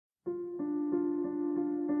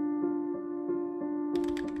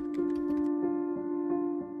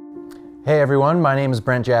Hey everyone, my name is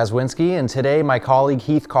Brent Jaswinski, and today my colleague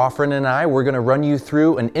Heath Coffrin and I, we're going to run you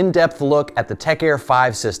through an in-depth look at the TechAir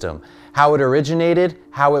 5 system, how it originated,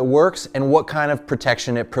 how it works, and what kind of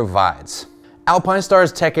protection it provides.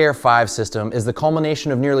 Alpinestars' TechAir 5 system is the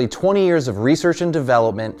culmination of nearly 20 years of research and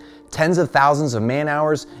development, tens of thousands of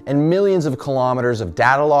man-hours, and millions of kilometers of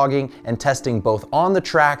data logging and testing both on the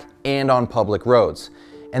track and on public roads.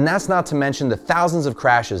 And that's not to mention the thousands of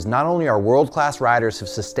crashes not only our world-class riders have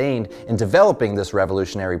sustained in developing this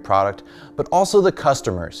revolutionary product, but also the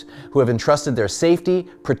customers who have entrusted their safety,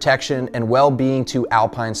 protection, and well-being to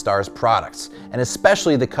Alpinestars products, and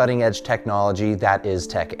especially the cutting-edge technology that is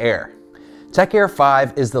TechAir. TechAir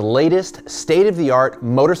 5 is the latest state-of-the-art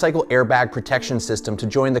motorcycle airbag protection system to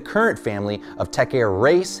join the current family of TechAir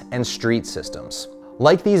race and street systems.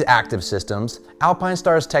 Like these active systems,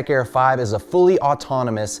 Alpinestars' TechAir 5 is a fully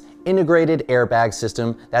autonomous, integrated airbag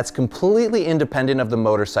system that's completely independent of the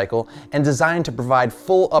motorcycle and designed to provide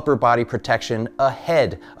full upper body protection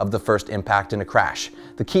ahead of the first impact in a crash.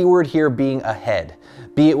 The key word here being ahead,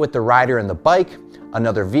 be it with the rider and the bike,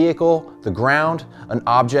 another vehicle, the ground, an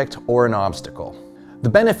object, or an obstacle. The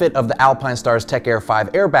benefit of the Alpinestars TechAir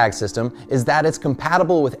 5 airbag system is that it's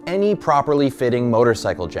compatible with any properly fitting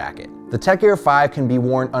motorcycle jacket. The TechAir 5 can be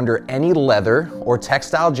worn under any leather or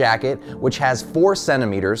textile jacket, which has 4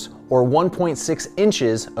 centimeters or 1.6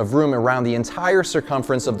 inches of room around the entire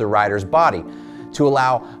circumference of the rider's body to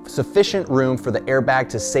allow sufficient room for the airbag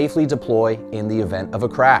to safely deploy in the event of a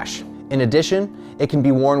crash. In addition, it can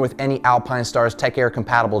be worn with any Alpinestars TechAir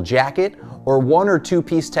compatible jacket or 1 or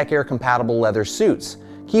 2-piece TechAir compatible leather suits,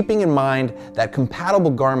 keeping in mind that compatible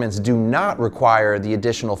garments do not require the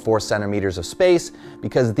additional 4 centimeters of space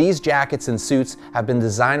because these jackets and suits have been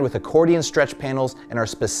designed with accordion stretch panels and are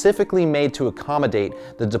specifically made to accommodate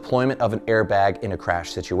the deployment of an airbag in a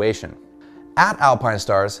crash situation. At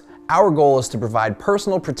Alpinestars, our goal is to provide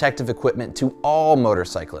personal protective equipment to all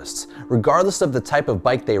motorcyclists, regardless of the type of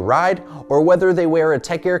bike they ride or whether they wear a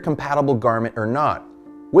TechAir compatible garment or not.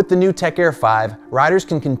 With the new TechAir 5, riders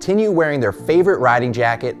can continue wearing their favorite riding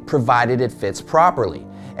jacket provided it fits properly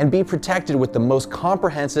and be protected with the most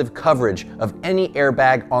comprehensive coverage of any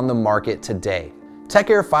airbag on the market today.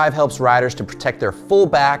 TechAir 5 helps riders to protect their full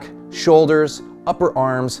back, shoulders, upper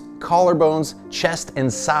arms, collarbones, chest,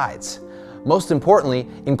 and sides. Most importantly,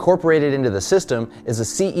 incorporated into the system is a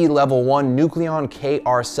CE Level 1 Nucleon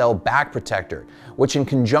KR cell back protector, which in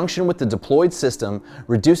conjunction with the deployed system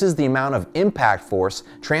reduces the amount of impact force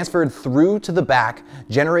transferred through to the back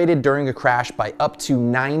generated during a crash by up to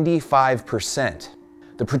 95%.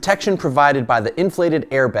 The protection provided by the inflated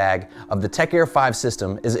airbag of the TechAir 5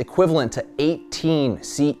 system is equivalent to 18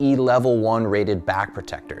 CE Level 1 rated back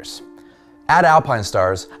protectors. At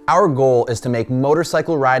Alpinestars, our goal is to make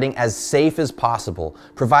motorcycle riding as safe as possible,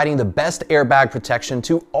 providing the best airbag protection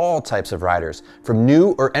to all types of riders, from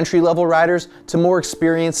new or entry-level riders to more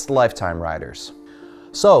experienced lifetime riders.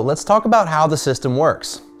 So let's talk about how the system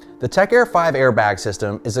works. The TechAir 5 airbag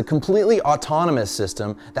system is a completely autonomous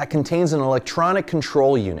system that contains an electronic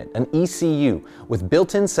control unit, an ECU, with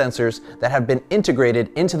built-in sensors that have been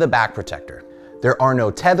integrated into the back protector. There are no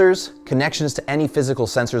tethers, connections to any physical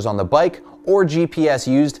sensors on the bike, or GPS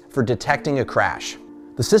used for detecting a crash.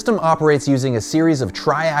 The system operates using a series of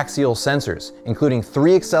triaxial sensors, including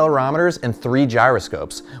 3 accelerometers and 3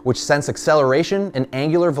 gyroscopes, which sense acceleration and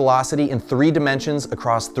angular velocity in 3 dimensions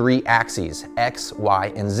across 3 axes, X,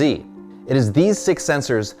 Y, and Z. It is these 6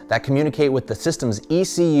 sensors that communicate with the system's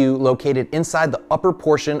ECU located inside the upper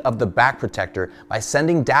portion of the back protector by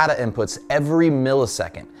sending data inputs every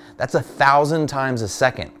millisecond. That's 1,000 times a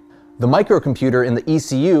second. The microcomputer in the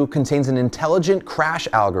ECU contains an intelligent crash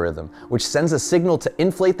algorithm, which sends a signal to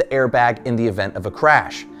inflate the airbag in the event of a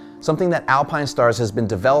crash, something that Alpinestars has been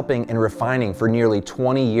developing and refining for nearly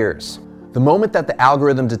 20 years. The moment that the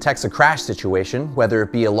algorithm detects a crash situation, whether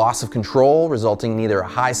it be a loss of control resulting in either a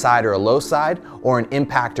high side or a low side, or an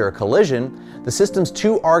impact or a collision, the system's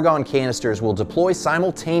 2 argon canisters will deploy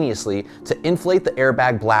simultaneously to inflate the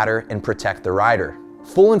airbag bladder and protect the rider.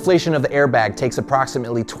 Full inflation of the airbag takes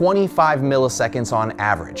approximately 25 milliseconds on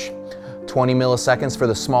average. 20 milliseconds for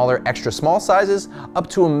the smaller extra small sizes, up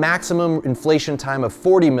to a maximum inflation time of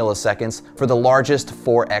 40 milliseconds for the largest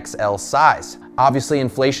 4XL size. Obviously,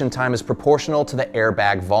 inflation time is proportional to the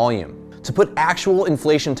airbag volume. To put actual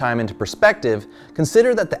inflation time into perspective,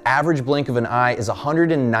 consider that the average blink of an eye is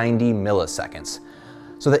 190 milliseconds.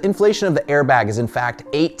 So the inflation of the airbag is in fact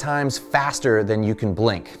 8 times faster than you can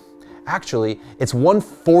blink. Actually, it's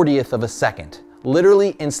 1/40th of a second,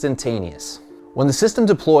 literally instantaneous. When the system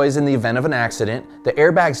deploys in the event of an accident, the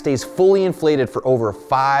airbag stays fully inflated for over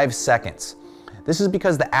 5 seconds. This is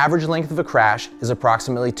because the average length of a crash is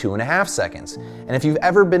approximately 2.5 seconds. And if you've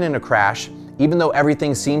ever been in a crash, even though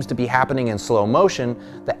everything seems to be happening in slow motion,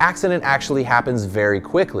 the accident actually happens very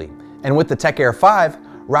quickly. And with the Tech Air 5,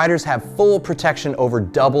 riders have full protection over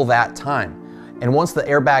double that time. And once the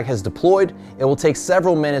airbag has deployed, it will take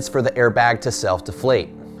several minutes for the airbag to self-deflate.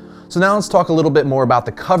 So now let's talk a little bit more about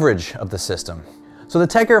the coverage of the system. So the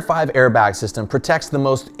Tech Air 5 airbag system protects the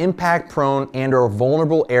most impact-prone and/or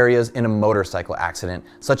vulnerable areas in a motorcycle accident,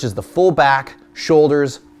 such as the full back,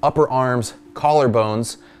 shoulders, upper arms,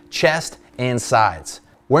 collarbones, chest, and sides.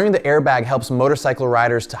 Wearing the airbag helps motorcycle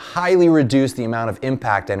riders to highly reduce the amount of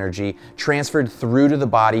impact energy transferred through to the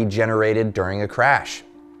body generated during a crash.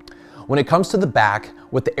 When it comes to the back,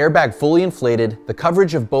 with the airbag fully inflated, the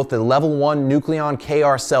coverage of both the Level 1 Nucleon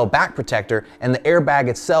KR cell back protector and the airbag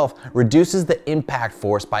itself reduces the impact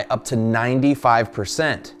force by up to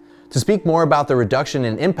 95%. To speak more about the reduction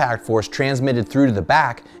in impact force transmitted through to the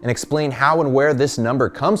back and explain how and where this number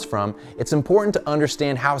comes from, it's important to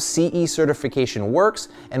understand how CE certification works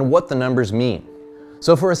and what the numbers mean.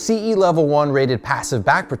 So for a CE Level 1 rated passive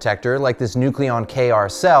back protector like this Nucleon KR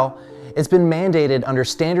cell, it's been mandated under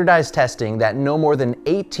standardized testing that no more than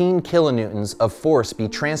 18 kilonewtons of force be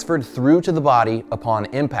transferred through to the body upon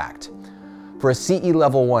impact. For a CE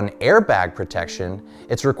Level 1 airbag protection,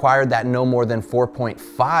 it's required that no more than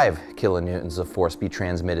 4.5 kilonewtons of force be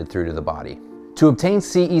transmitted through to the body. To obtain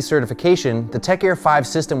CE certification, the Tech Air 5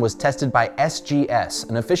 system was tested by SGS,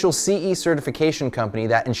 an official CE certification company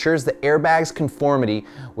that ensures the airbag's conformity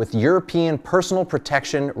with European personal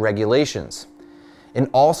protection regulations. In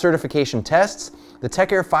all certification tests, the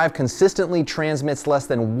Tech Air 5 consistently transmits less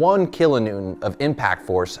than 1 kilonewton of impact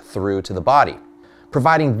force through to the body.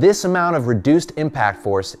 Providing this amount of reduced impact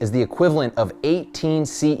force is the equivalent of 18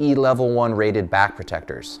 CE Level 1 rated back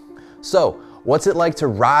protectors. So, what's it like to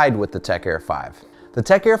ride with the Tech Air 5? The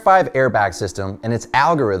Tech Air 5 airbag system and its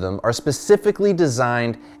algorithm are specifically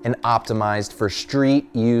designed and optimized for street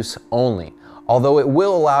use only, although it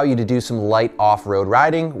will allow you to do some light off-road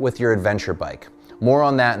riding with your adventure bike. More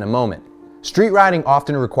on that in a moment. Street riding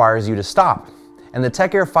often requires you to stop, and the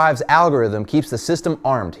Tech Air 5's algorithm keeps the system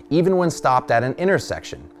armed even when stopped at an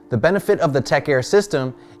intersection. The benefit of the Tech Air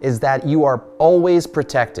system is that you are always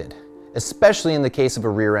protected, especially in the case of a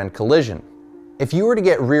rear-end collision. If you were to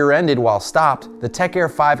get rear-ended while stopped, the Tech Air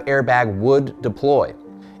 5 airbag would deploy.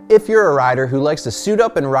 If you're a rider who likes to suit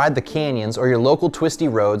up and ride the canyons or your local twisty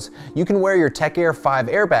roads, you can wear your Tech Air 5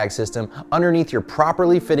 airbag system underneath your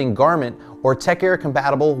properly fitting garment or Tech Air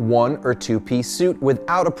compatible 1- or 2-piece suit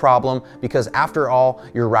without a problem, because after all,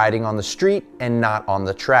 you're riding on the street and not on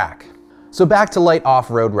the track. So back to light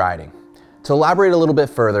off-road riding. To elaborate a little bit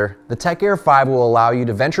further, the Tech Air 5 will allow you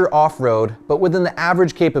to venture off-road, but within the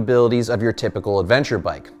average capabilities of your typical adventure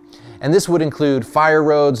bike. And this would include fire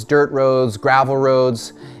roads, dirt roads, gravel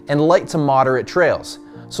roads, and light to moderate trails.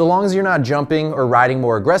 So long as you're not jumping or riding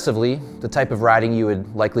more aggressively, the type of riding you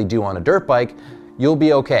would likely do on a dirt bike, you'll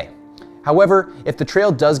be okay. However, if the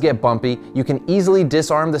trail does get bumpy, you can easily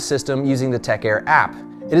disarm the system using the Tech Air app.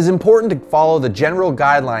 It is important to follow the general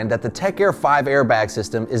guideline that the Tech Air 5 airbag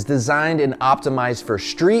system is designed and optimized for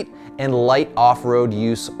street and light off-road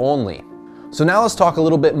use only. So now let's talk a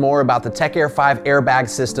little bit more about the Tech Air 5 airbag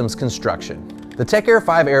system's construction. The Tech Air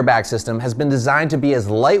 5 airbag system has been designed to be as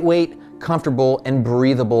lightweight, comfortable, and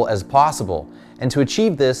breathable as possible. And to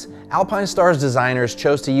achieve this, Alpinestars designers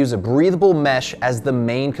chose to use a breathable mesh as the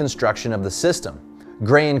main construction of the system.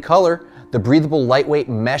 Gray in color, the breathable lightweight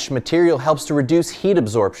mesh material helps to reduce heat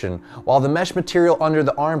absorption, while the mesh material under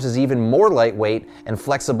the arms is even more lightweight and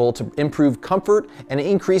flexible to improve comfort and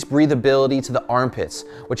increase breathability to the armpits,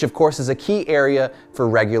 which of course is a key area for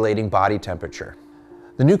regulating body temperature.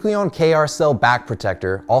 The Nucleon KR cell back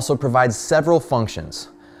protector also provides several functions.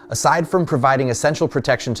 Aside from providing essential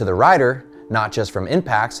protection to the rider, not just from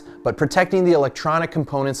impacts, but protecting the electronic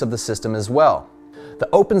components of the system as well. The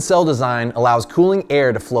open cell design allows cooling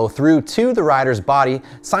air to flow through to the rider's body,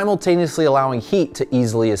 simultaneously allowing heat to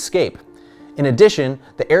easily escape. In addition,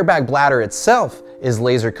 the airbag bladder itself is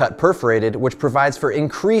laser cut perforated, which provides for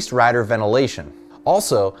increased rider ventilation.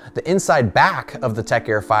 Also, the inside back of the Tech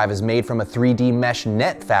Air 5 is made from a 3D mesh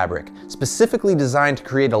net fabric, specifically designed to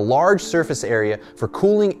create a large surface area for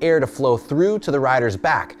cooling air to flow through to the rider's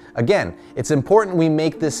back. Again, it's important we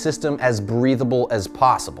make this system as breathable as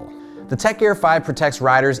possible. The Tech Air 5 protects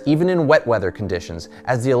riders even in wet weather conditions,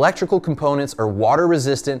 as the electrical components are water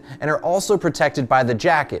resistant and are also protected by the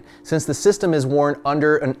jacket, since the system is worn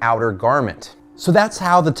under an outer garment. So that's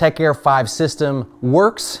how the Tech Air 5 system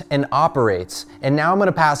works and operates. And now I'm going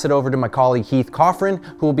to pass it over to my colleague Heath Coffrin,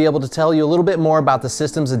 who will be able to tell you a little bit more about the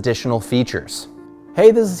system's additional features.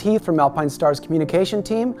 Hey, this is Heath from Alpinestars communication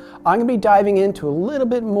team. I'm going to be diving into a little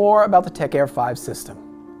bit more about the Tech Air 5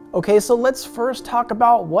 system. Okay, so let's first talk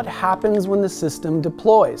about what happens when the system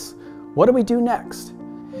deploys. What do we do next?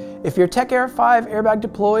 If your Tech Air 5 airbag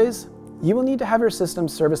deploys, you will need to have your system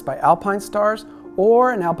serviced by Alpinestars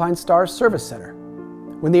or an Alpinestars service center.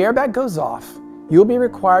 When the airbag goes off, you'll be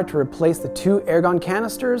required to replace the 2 airgun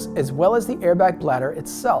canisters as well as the airbag bladder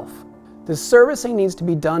itself. The servicing needs to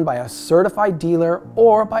be done by a certified dealer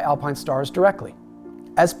or by Alpinestars directly.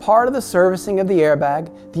 As part of the servicing of the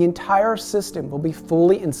airbag, the entire system will be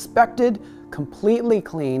fully inspected, completely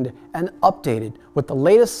cleaned, and updated with the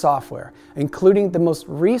latest software, including the most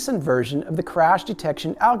recent version of the crash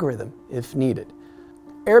detection algorithm, if needed.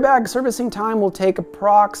 Airbag servicing time will take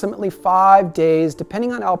approximately 5 days,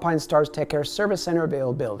 depending on Alpinestars Tech Air Service Center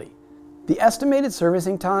availability. The estimated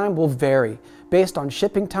servicing time will vary based on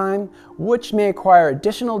shipping time, which may require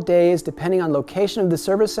additional days depending on location of the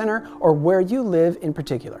service center or where you live in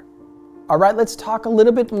particular. All right, let's talk a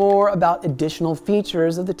little bit more about additional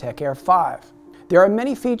features of the Tech Air 5. There are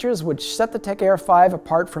many features which set the Tech Air 5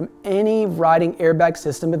 apart from any riding airbag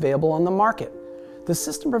system available on the market. The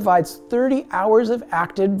system provides 30 hours of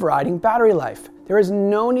active riding battery life. There is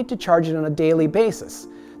no need to charge it on a daily basis.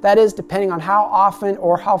 That is, depending on how often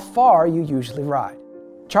or how far you usually ride.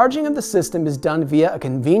 Charging of the system is done via a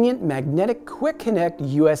convenient magnetic quick connect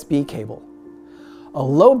USB cable. A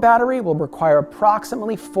low battery will require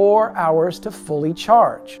approximately 4 hours to fully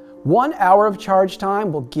charge. 1 hour of charge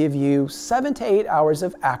time will give you 7 to 8 hours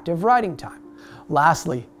of active riding time.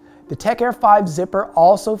 Lastly, the Tech Air 5 zipper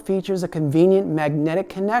also features a convenient magnetic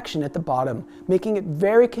connection at the bottom, making it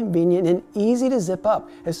very convenient and easy to zip up,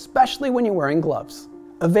 especially when you're wearing gloves.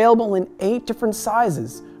 Available in 8 different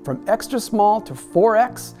sizes, from extra small to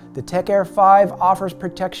 4X, the Tech Air 5 offers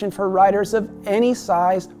protection for riders of any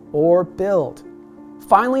size or build.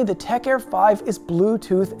 Finally, the Tech Air 5 is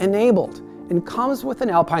Bluetooth enabled and comes with an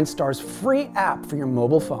Alpinestars free app for your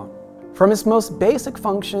mobile phone. From its most basic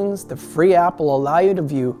functions, the free app will allow you to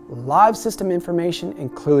view live system information,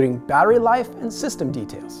 including battery life and system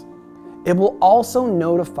details. It will also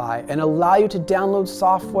notify and allow you to download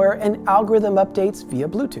software and algorithm updates via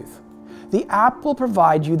Bluetooth. The app will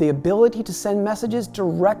provide you the ability to send messages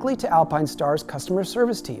directly to Alpinestars customer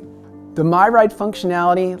service team. The My Ride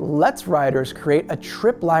functionality lets riders create a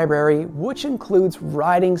trip library, which includes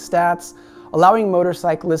riding stats, allowing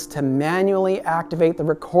motorcyclists to manually activate the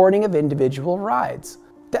recording of individual rides.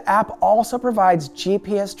 The app also provides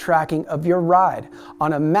GPS tracking of your ride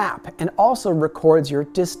on a map and also records your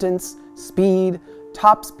distance, speed,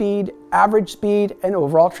 top speed, average speed, and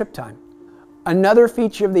overall trip time. Another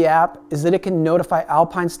feature of the app is that it can notify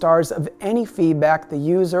Alpinestars of any feedback the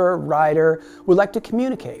user or rider would like to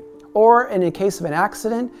communicate, or in the case of an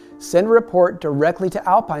accident, send a report directly to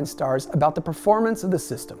Alpinestars about the performance of the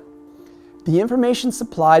system. The information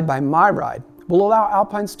supplied by MyRide will allow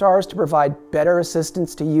Alpinestars to provide better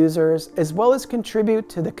assistance to users, as well as contribute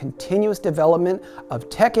to the continuous development of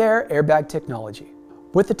Tech Air airbag technology.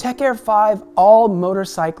 With the Tech Air 5, all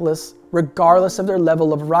motorcyclists, regardless of their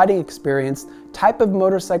level of riding experience, type of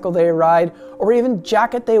motorcycle they ride, or even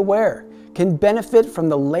jacket they wear, can benefit from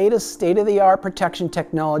the latest state-of-the-art protection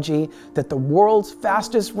technology that the world's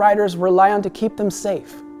fastest riders rely on to keep them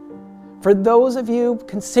safe. For those of you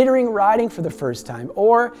considering riding for the first time,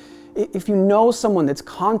 or if you know someone that's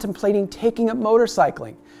contemplating taking up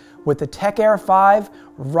motorcycling, with the Tech Air 5,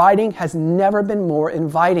 riding has never been more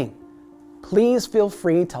inviting. Please feel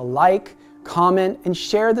free to like, comment, and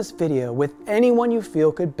share this video with anyone you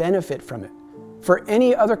feel could benefit from it. For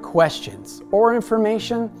any other questions or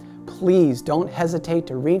information, please don't hesitate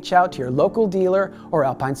to reach out to your local dealer or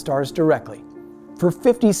Alpinestars directly. For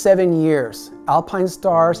 57 years,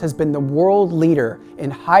 Alpinestars has been the world leader in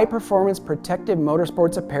high-performance protective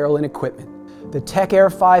motorsports apparel and equipment. The Tech Air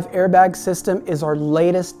 5 airbag system is our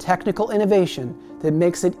latest technical innovation that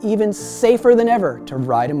makes it even safer than ever to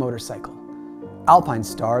ride a motorcycle.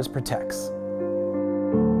 Alpinestars protects.